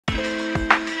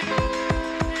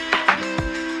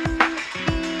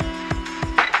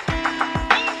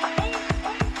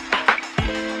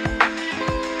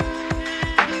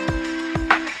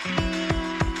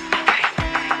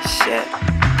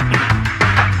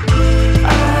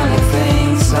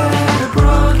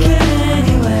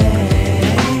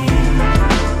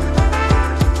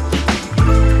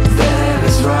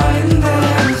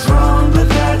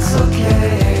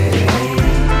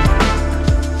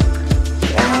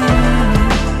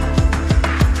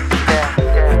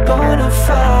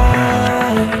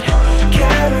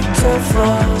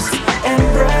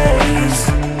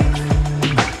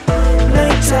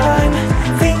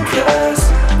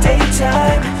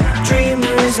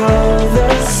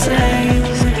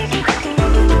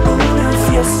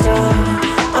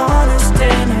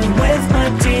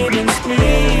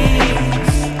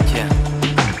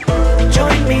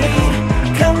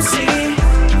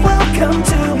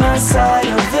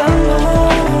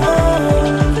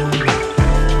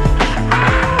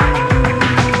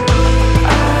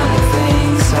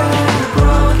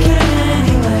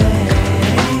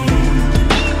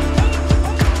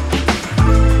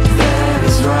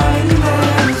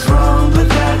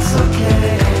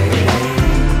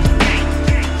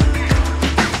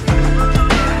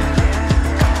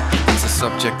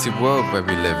world where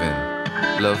we live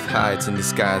in. Love hides in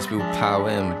disguise, willpower,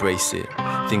 embrace it.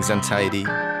 Things untidy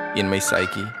in my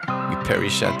psyche, we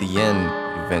perish at the end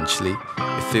eventually.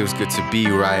 It feels good to be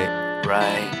right.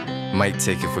 Might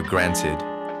take it for granted.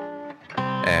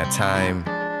 Airtime,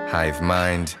 hive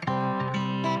mind,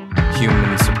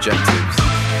 human subjectives.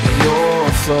 Your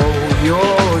flow,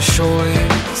 your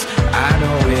choice, I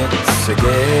know it's a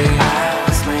game. I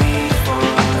was made for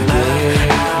love,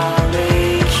 I'll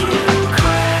make you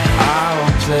cry.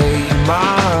 I'll play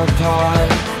my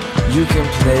part, you can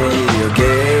play your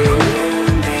game.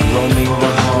 Roaming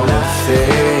the Hall of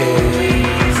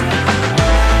Fame.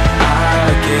 I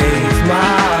gave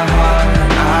my heart,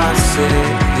 I sit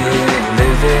here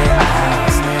living. I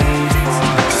was made for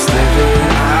Just living,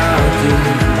 I'll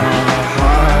give my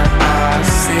heart, I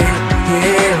sit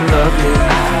here loving.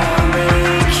 I'll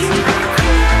make you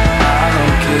cry.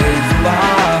 I'll give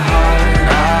my heart,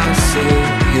 I sit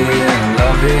here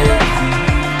loving.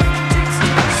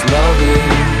 Just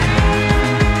loving,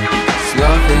 just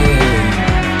loving,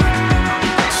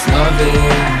 just loving,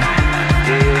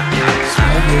 just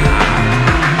loving.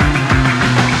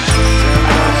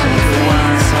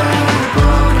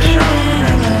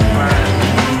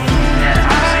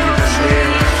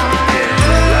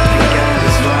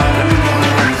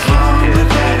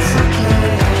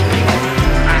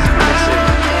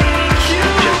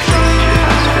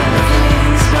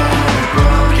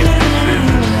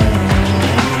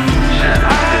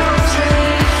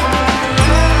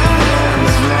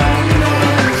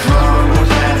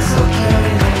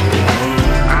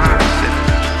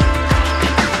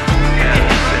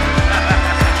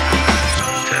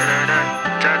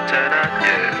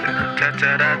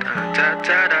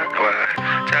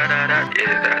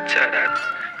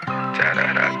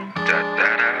 Yeah,